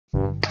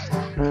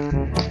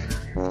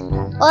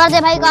और दे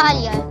भाई कहा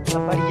लिया है?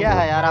 सब बढ़िया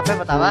है यार, आपे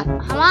बतावा।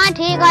 हमारा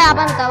ठीक है, आप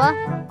बतावा।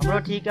 हमरो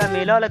ठीक है।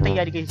 मेला वाला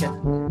तैयारी कैसे चल?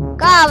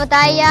 का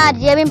बताई यार,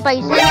 जेब में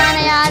पैसे नहीं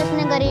आने यार,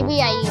 इसमें गरीबी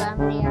आई है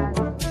हमारे यार।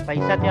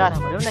 पैसा तैयार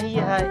हमारे नहीं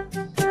है।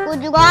 कुछ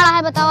जुगाड़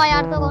है बतावा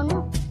यार तो कौन?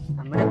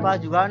 हमारे पास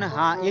जुगाड़ ना,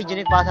 हाँ एक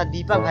जने के पास है,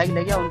 दीपक भाई के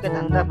लगे, उनके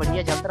धंधा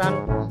बढ़िया चलता रहा,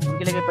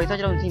 उनके लगे पैसा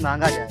चलो उनसे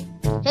मांगा जाए।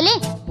 चली?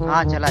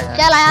 हाँ चला यार।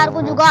 चला यार,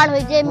 कुछ जुगाड़ हो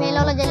जाए,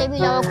 मेला वाला जलेबी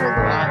लाओ खूब।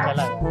 हाँ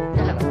चला यार,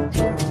 चला।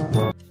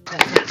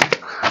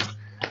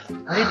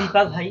 अरे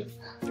दीपक भाई,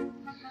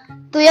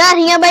 तो यार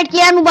यहाँ बैठ के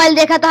यार मोबाइल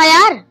देखा था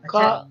यार।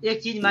 अच्छा,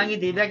 एक चीज मांगी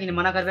देगा कि नहीं,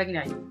 मना करवा कि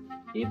नहीं?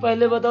 ये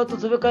पहले बताओ तो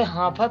सुबह कहीं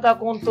हाफा था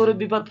कौन तोरे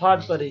विपद फाट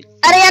पड़े।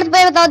 अरे यार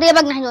तुम्हें बताओ,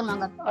 देबक नहीं जोर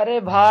मांगा। अरे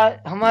भाई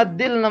हमारा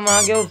दिल न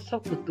मांगे और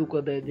सब कुछ तू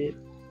को दे दे।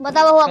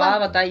 बताओ हुआ क्या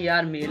बताई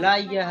यार, मेला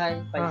आई गया है,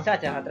 पैसा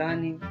चाहत रहा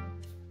नहीं।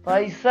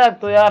 पैसा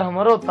तो यार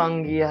हमारो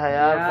तंगी है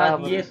यार।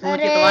 ये सोच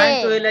के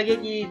तुम्हारे तो ये लगे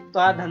कि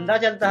तुम्हारा धंधा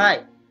चलता है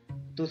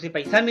तो उसे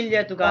पैसा मिल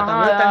जाए, तो कहा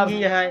हमारा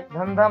तंगी है।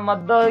 धंधा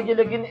मद्दा है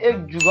लेकिन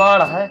एक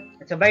जुगाड़ है।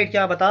 अच्छा बैठ,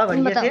 क्या बताओ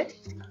बढ़िया से।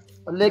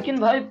 लेकिन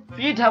भाई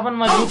पीठ अपन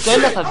मजबूत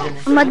कैले सब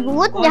जने।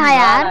 मजबूत यहाँ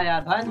यार।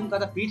 यार भाई तुम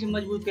कहता पीठ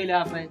मजबूत कैले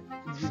आप है।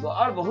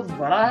 जुगाड़ बहुत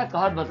बड़ा है,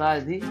 कहा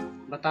बताए थी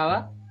बतावा।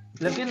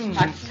 लेकिन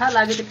अच्छा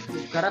लगे तो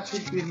करब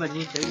पीठ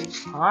मजबूत चाहिए।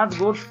 हाथ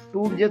गोट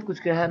टूट जाए कुछ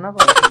कहे ना।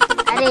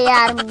 अरे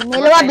यार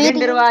मिलवा बीत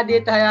डरवा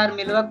देता है यार,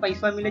 मिलवा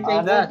पैसा मिले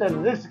चाहिए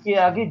तो रिस्क के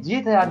आगे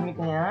जीत है आदमी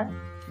कहे हैं।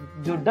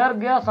 जो डर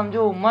गया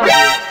समझो मर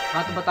गया।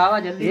 हाँ तो बतावा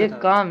जल्दी। एक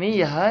काम ही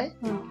है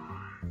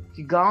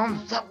कि गांव में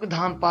सब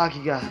धान पाक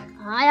गया है।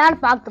 हाँ यार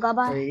पाक तो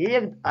का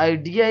एक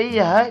आइडिया ही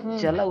है,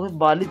 चला वही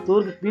बाली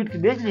तोड़ के पीट के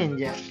बेच लें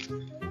जाए।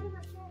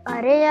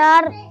 अरे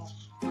यार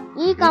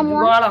ये काम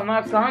जुगाड़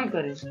हमारा काम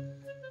करे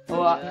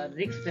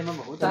रिस्क में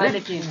बहुत है।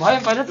 लेकिन भाई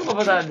पहले तुमको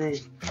बता दे,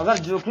 अगर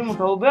जोखिम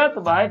उठोगे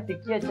तो भाई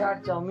टिकिया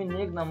चाट चाउमीन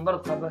एक नंबर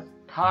खबर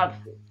ठाट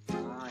से।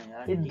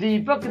 ये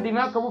दीपक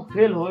दिमाग कबू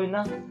फेल हो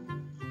ना।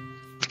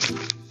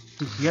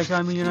 टिकिया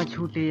चाउमीन ना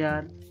छूटे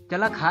यार,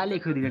 चला खा ले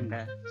खुद घंटा।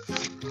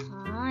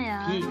 हाँ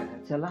यार ठीक है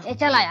चला।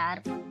 चला यार,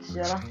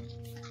 चला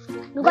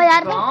रुको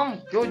यार। काम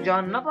क्यों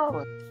जान ना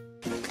पावा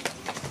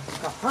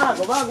कहाँ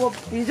गवा वो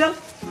पीजल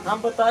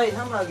हम बताए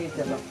हम आगे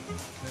चला।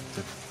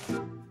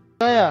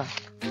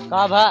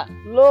 का भा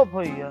लो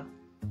भैया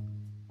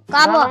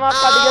का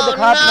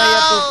दिखात नहीं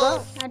है तू का।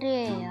 अरे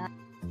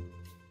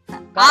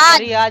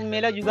यार आज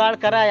मेला जुगाड़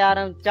करा यार,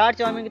 हम चाट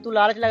चाउमीन की तू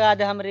लालच लगा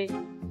दे हमरे।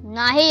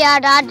 नहीं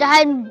यार, आज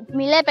चाहे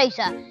मिले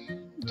पैसा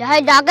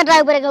चाहे जाकर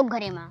ड्राइव करेगा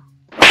घरे में।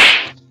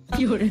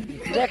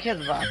 देखे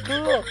बातू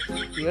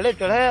पेड़े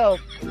चढ़े और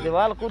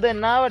दीवार कूदे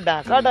ना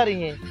डाका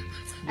डरी है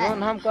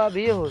जोन हम का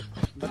भी हो।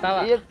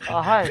 बतावा। एक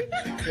है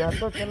या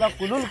तो चला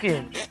कुलुल के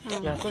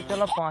या तो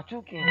चला पांचू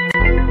के,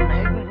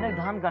 नहीं कुछ नहीं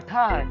धान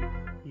गठा है,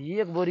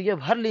 एक बोरिया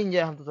भर लीन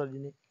जाए हम तो सब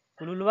जने।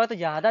 कुलुलवा तो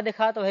ज्यादा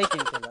दिखा तो है कि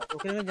चला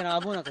ओकरे में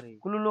जनाबो ना करे।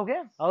 कुलुलो के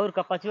और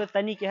कपचवे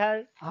तनी के है।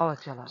 हाँ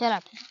चला चला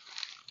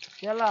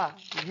चला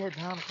ये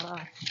धान खड़ा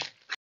है।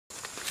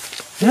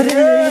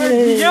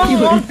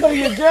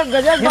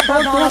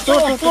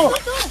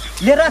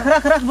 ले रख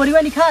रख रख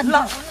बड़ीवा निकाल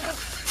ला।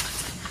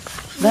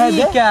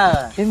 ये क्या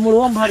इन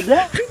मुड़वा में भर दे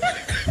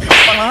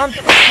पलान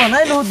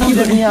बनाई लो दूध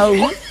बढ़िया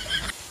हो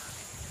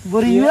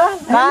बरिया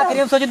का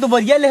करे सोचे तू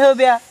बरिया ले हो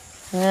बया।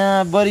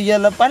 हां बरिया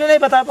ल पानी नहीं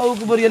बता पाऊ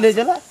कि बरिया ले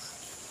चला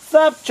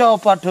सब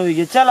चौपट हो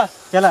गए। चला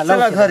चला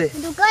चला घरे।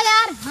 रुको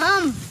यार,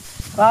 हम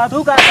का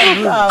तू का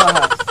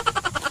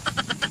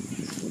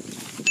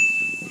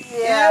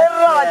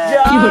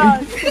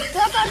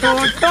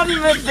टोटल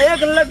में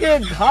देख लगे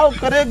घाव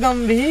करे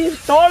गंभीर।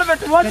 तोड़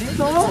बेटवा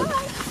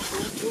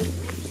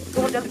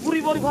तो जल्दी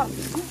पूरी बोरी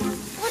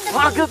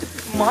भाग के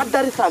मार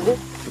डारे साले।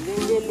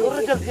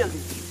 जल्दी जल्दी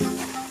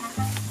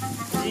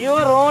जियो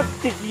रोट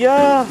टिकिया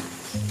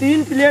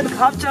 3 प्लेट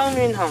खा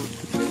चाउमीन हम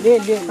ले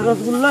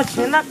रसगुल्ला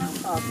छेना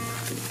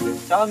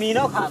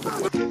चाउमीनो खा।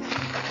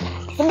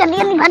 जल्दी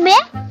जल्दी भर बे।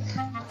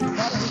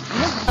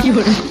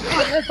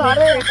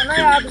 सारे इतना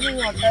आदमी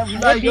होता है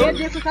भुलाइयो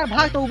देखो सर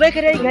भाग तो उबे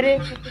करे घरे।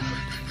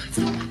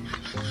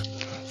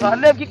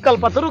 साले की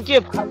कलपतरू के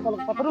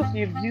कलपतरू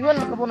की जीवन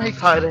में कबो नहीं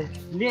खा रहे।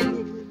 ले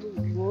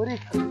गोरी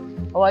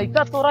और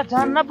ऐसा तोरा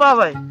जान ना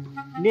पावे।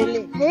 ले ले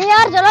हे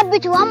यार जरा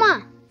बिचवा मा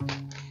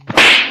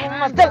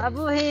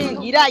बाबू है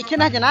गिरा इखे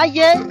ना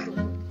जनाइए।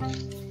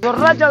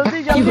 जरा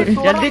जल्दी जल्दी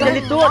जल्दी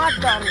जल्दी तोड़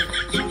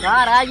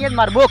यार आ ये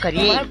मरबो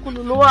करिए।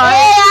 कुलुलवा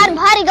ए यार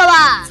भारी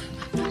गवा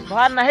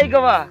बाहर नहीं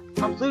गवा।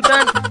 हम सुई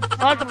टाइम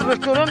 8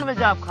 रेस्टोरेंट में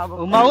जाब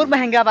खाबो। माउर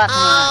महंगा बात है।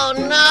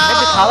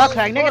 जब खावा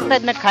खाने के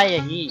इतना खाए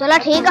यही। चला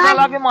ठीक है।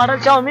 चला के मॉडल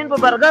चाउमीन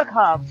पे बर्गर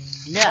खा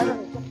ले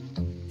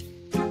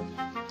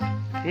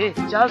ए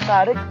चल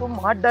सारे तुम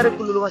हाथ डरे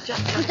कुलुलवा चल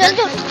चल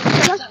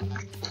चल।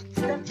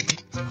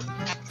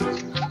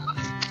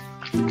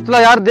 चला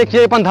यार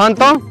देखिए अपन धान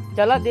तो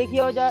चला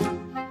देखिए हो जा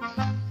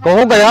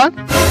कहो गया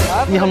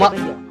ये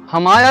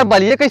हमारा यार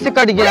बलिए कैसे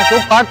कट गया तो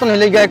काट तो नहीं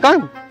ले गया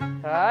कन।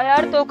 हाँ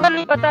यार तो कर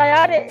नहीं पता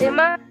यार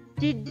एमा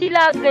चिज्जी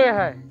लाग गए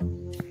हैं।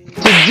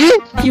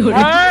 चिज्जी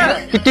हाँ।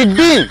 कि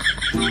टिड्डी?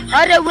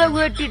 अरे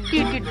वो टिड्डी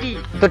टिड्डी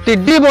तो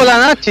टिड्डी बोला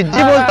ना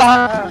चिज्जी बोलता है।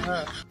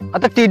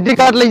 तो टिड्डी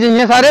काट ले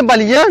जाइए सारे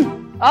बलिया।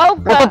 आओ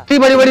वो तो इतनी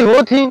बड़ी बड़ी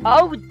हो थी।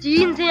 आओ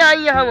चीन से आई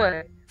यहाँ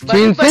मैं।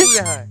 चीन से?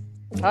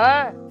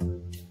 हाँ।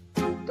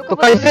 तो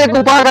कैसे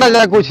उपाय करा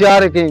जाए कुछ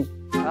यार की?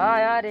 हाँ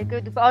यार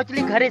एक आओ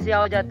चलिए घरे से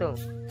आओ जा तो।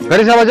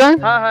 घरे से आ जाए?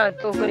 हाँ हाँ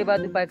तो उसके बाद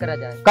उपाय करा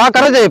जाए। कहाँ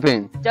करा जाए पे?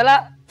 चला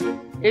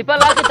एपल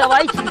लाके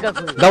दवाई छिड़का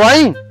कोई।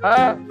 दवाई?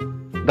 हाँ।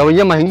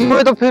 दवाइयाँ महंगी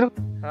हुए तो फिर?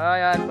 हाँ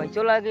यार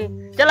पैसों लागे।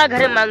 चला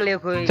घरे मांग ले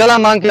कोई। चला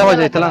मांग के आ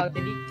जाए। चला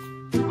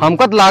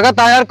हमको तो लागत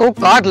है यार को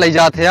काट ले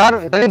जाते यार,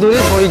 इतनी दूरी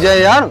हो जाए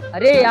यार।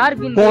 अरे यार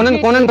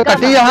कोनन पे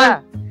कटी है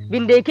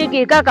बिन देखे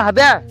के का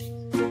कहबे।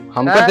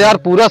 हमको तो यार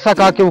पूरा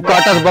सका के वो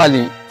काटस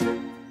वाली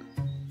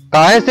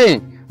काहे से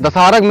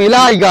दशहरा मेला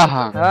आएगा।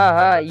 हाँ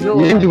हाँ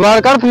ये जुगाड़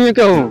कर तुम्हें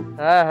कहूँ।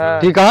 हाँ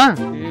ठीक है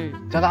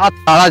चला आज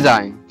ताड़ा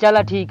जाए।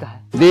 चला ठीक है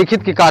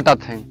देखित की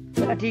काटत है।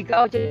 चला ठीक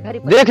है घर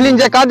देख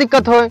लीजिए का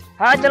दिक्कत हो।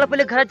 हाँ चलो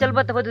पहले घर चल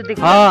तब तो देख।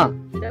 हाँ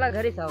चला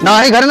घरे से आओ। ना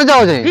ही घर में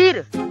जाओ जाए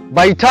फिर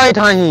बैठा ही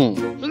ठाही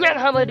हियां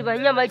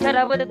कहां बैठा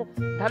रहबे तो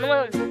धनवा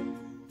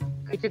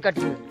कैसे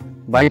कटी।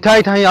 बैठा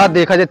ही ठाही आज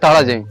देखा जाए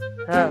ताड़ा जाए।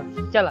 हाँ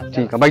चला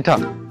ठीक है बैठा।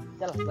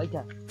 चलो बैठा।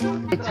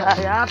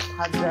 अच्छा यार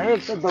थक गए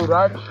तो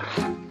दौड़ा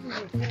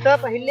तो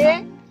पहले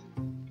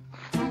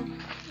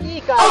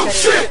का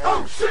करे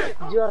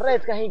जो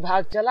रेत कहीं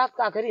भाग चला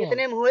का करी।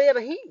 इतने में हुए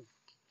भाई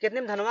कितने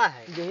में धनवा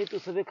है? यही तो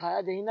सुबह खाया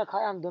यही ना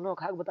खाया, हम दोनों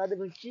खा के बता दे।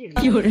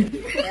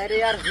 अरे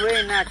यार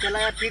हुए ना चला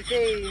यार फिर से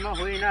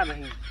हुए ना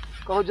भाई।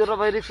 कहो जरा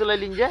भाई रिक्स ले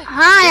लीजिए।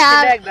 हाँ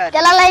यार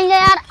चला लेंगे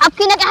यार। अब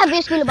की ना क्या है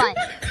 20 किलो बाय,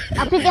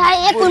 अब की क्या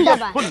है 1 कुंटल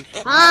बाय।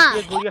 हाँ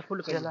एक गोलियां फुल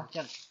कर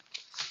चल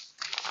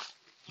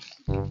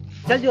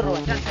चल जो रो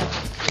चल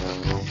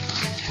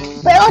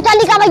ओ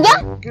चाली का भैया।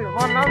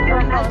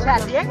 अच्छा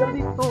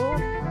जल्दी तो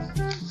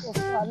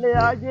साले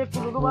आज एक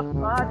किलो बात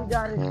आज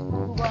जा रहे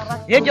दोबारा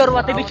ये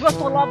जरूरत है विश्वास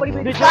तोला बड़ी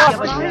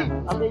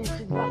अबे इस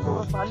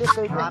साले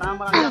कहीं आराम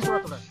आराम थोड़ा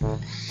थोड़ा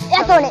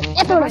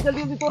ये तोड़े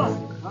जल्दी तोड़ा।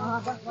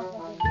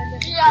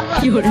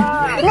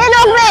 ले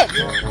लोग में।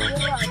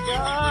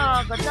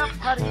 गजब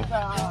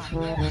खरीदा।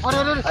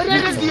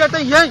 अरे दिया तो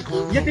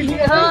ये दिल्ली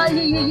हाँ ये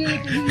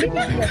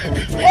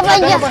ओ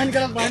भैया बहन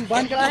करा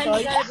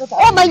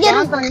ओ भैया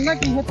ना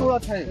कि ये तोड़ा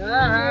है।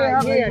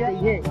 हाँ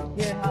ये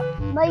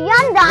भैया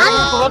दान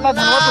तोड़ा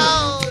धनवा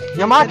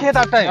तू यमा खेत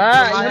आता है।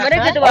 हाँ हमारे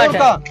खेतवा है।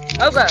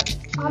 अब का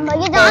हम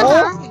भैया दान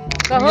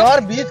कहो यार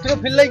 20 किलो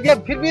फिर ले गया,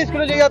 फिर 20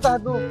 किलो ले जाता है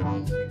तू।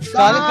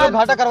 40 किलो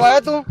घाटा करवाया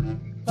तू।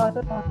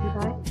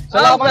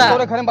 चला अपन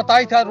तोरे घर में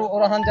बताई था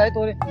और रहन जाए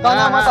तोरे का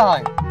नाम आता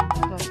है।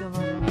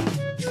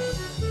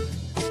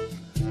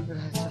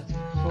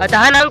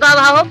 अच्छा नाम का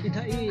भाव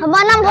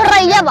हमारा नाम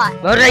भरैया बा।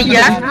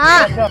 भरैया।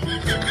 हाँ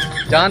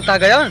जानता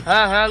गया।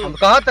 हाँ हाँ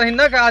कहा तही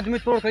ना कि आदमी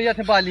तोड़ कर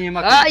जाते बाली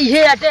में हाँ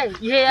ये आते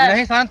ये यार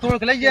नहीं सान तोड़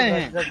के ले गए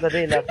हैं।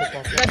 गदेला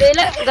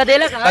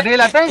कहाँ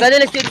गधेला आते हैं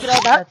गदेला चोरी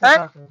कराओ था।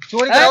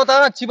 चोरी करा होता है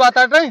अच्छी बात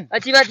आते हैं।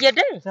 अच्छी बात ये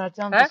थे।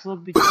 चाचा हम सोच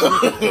बिचार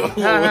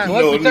हाँ हाँ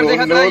वो पिक्चर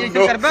देखा था ये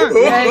चीज करबे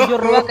ये जो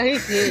रुआ कहीं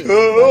से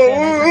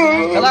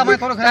चला मैं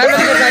थोड़ा घर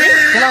में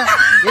चला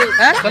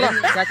चलो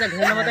चाचा घर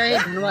में बताइए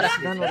धनवा रख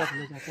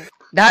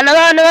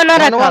धनवा ना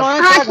रखा।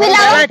 हाथ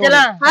मिलाओ।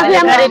 चला हाथ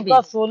मिलाओ। हमका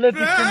 16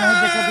 पिक्चर नहीं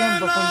देखे थे, हम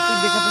बसंती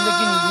देखे थे,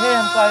 लेकिन ये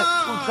हमका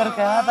उठ कर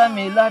कहा था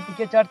मेला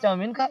टिके चाट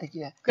चाउमीन खा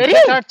किया। करी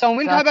चाट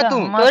चाउमीन खाबे तू।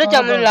 तोरे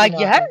चावल लाग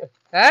गया है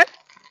हैं?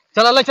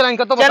 चला ले चला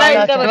इनका तो चला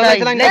इनका बताइए।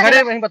 चला इनका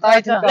घरे में बताइए।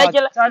 ले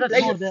चला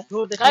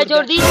छोड़ दे काय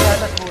छोड़ दी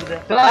छोड़ दे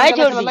काय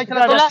छोड़ दी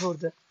चला छोड़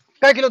दे।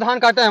 कै किलो धान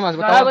काटे हैं हमारे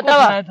हाँ, बताओ।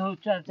 बतावा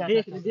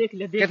देख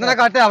ले कितना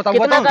काटे हैं बताओ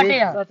कितना बताओ। काटे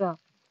हैं? चाचा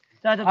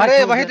चाचा अरे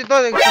वही तो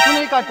कुछ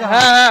नहीं काटे हैं।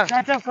 हाँ हाँ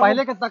चाचा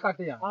पहले कितना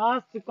काटे हैं? आज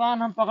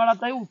दुकान हम पकड़ा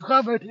था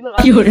उठा बैठी एक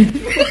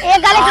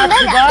गाले छोड़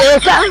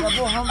ऐसा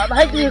अब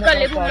भाई तू का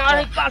लेबू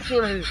मार पास से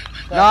रहे।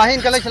 ना ही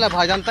इनका ले चला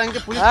भाई जानता है इनके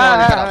पुलिस हाँ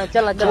वाले हाँ करा हाँ,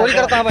 चला चला चोरी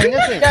करता है बहने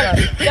से। चल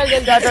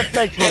चल चाचा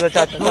नहीं छोड़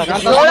चाचा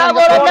थोड़ा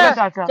बोलो ना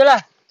चाचा। चला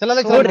चला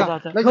ले चला ले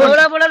चला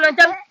थोड़ा बोलो ना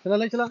चल चला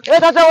ले चला। ए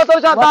चाचा वो तो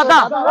दादा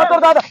वो तो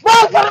दादा